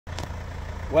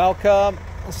Welcome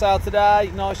on sale today,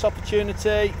 nice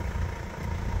opportunity.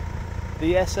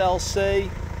 The SLC,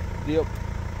 the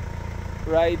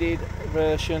upgraded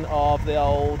version of the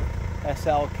old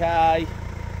SLK,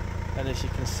 and as you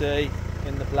can see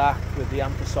in the black with the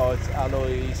anthracite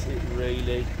alloys, it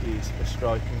really is a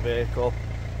striking vehicle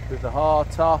with the hard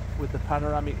top, with the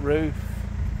panoramic roof,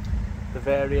 the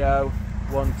Vario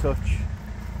one touch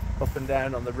up and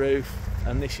down on the roof,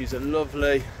 and this is a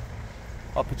lovely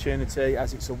opportunity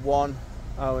as it's a one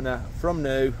owner from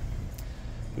new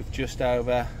with just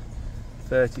over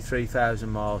 33,000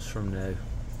 miles from new.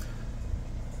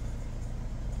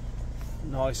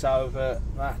 Nice over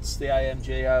mats, the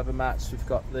AMG over mats. We've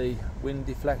got the wind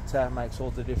deflector, makes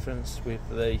all the difference with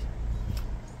the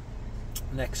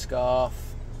neck scarf,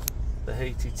 the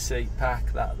heated seat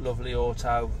pack, that lovely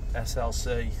auto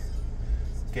SLC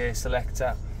gear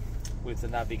selector with the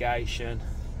navigation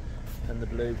and the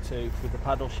Bluetooth with the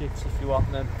paddle shifts if you want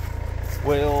them.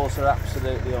 Wheels are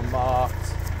absolutely unmarked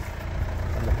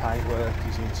and the paintwork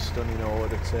is in stunning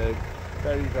order too.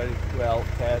 Very, very well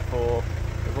cared for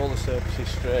with all the service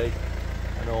history,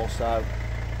 and also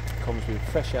comes with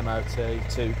fresh MOT,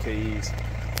 2 keys,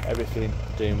 everything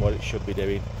doing what it should be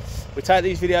doing. We take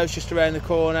these videos just around the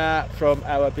corner from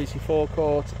our busy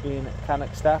forecourt in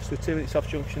Cannock Staffs. We're 2 minutes off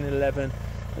junction 11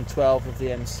 and 12 of the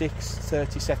M6,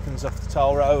 30 seconds off the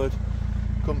toll road.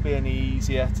 Couldn't be any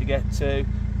easier to get to.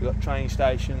 We've got train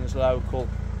stations local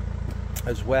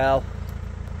as well.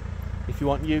 If you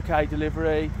want UK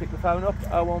delivery, pick the phone up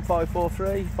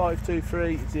 01543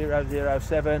 523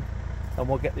 007 and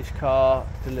we'll get this car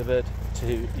delivered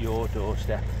to your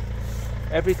doorstep.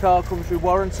 Every car comes with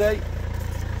warranty.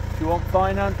 If you want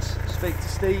finance, speak to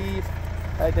Steve,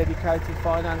 a dedicated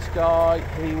finance guy.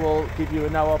 He will give you a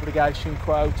no obligation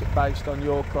quote based on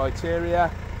your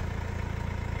criteria.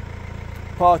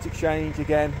 Part exchange,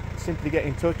 again, simply get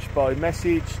in touch by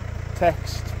message,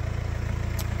 text,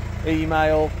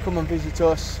 email, come and visit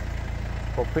us,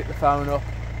 or pick the phone up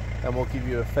and we'll give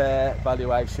you a fair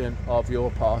valuation of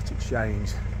your part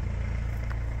exchange.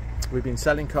 We've been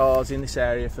selling cars in this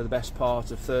area for the best part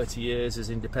of 30 years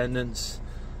as independents,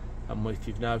 and if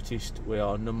you've noticed, we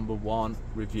are #1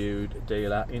 reviewed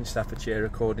dealer in Staffordshire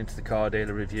according to the car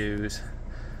dealer reviews,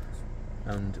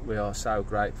 and we are so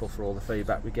grateful for all the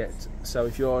feedback we get. So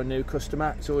if you're a new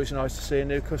customer, it's always nice to see a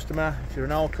new customer. If you're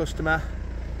an old customer,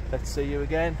 let's see you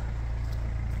again.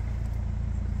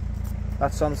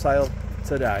 That's on sale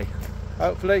today.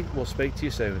 Hopefully we'll speak to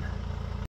you soon.